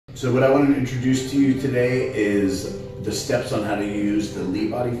So what I want to introduce to you today is the steps on how to use the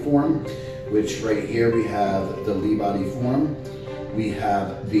LEBODY form, which right here we have the LEBODY form. We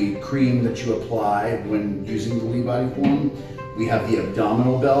have the cream that you apply when using the LEBODY form. We have the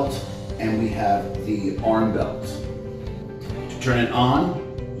abdominal belt, and we have the arm belt. To turn it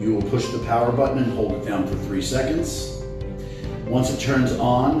on, you will push the power button and hold it down for 3 seconds. Once it turns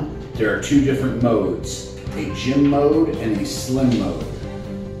on, there are 2 different modes, a gym mode and a slim mode.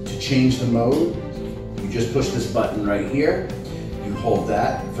 To change the mode, you just push this button right here. You hold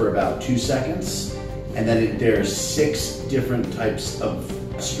that for about 2 seconds, and then there's 6 different types of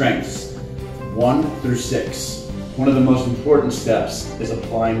strengths, 1 through 6. One of the most important steps is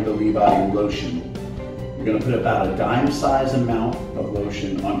applying the LEBODY lotion. You're going to put about a dime-size amount of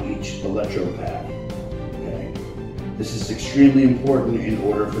lotion on each electropad. Okay? This is extremely important in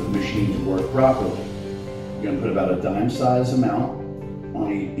order for the machine to work properly. You're going to put about a dime-size amount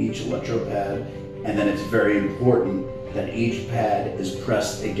on each electropad, and then it's very important that each pad is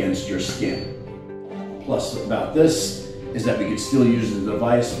pressed against your skin. Plus about this is that we can still use the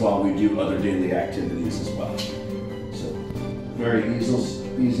device while we do other daily activities as well. So very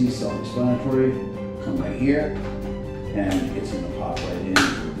easy, self-explanatory. Come right here, and it's going to pop right in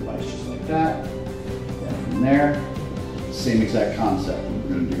the device just like that. And from there, same exact concept. What we're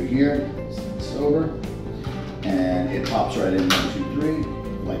going to do here is this over, and it pops right in 1, 2, 3.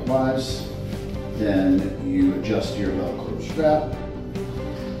 Likewise, then you adjust your Velcro strap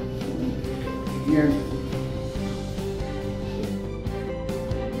here.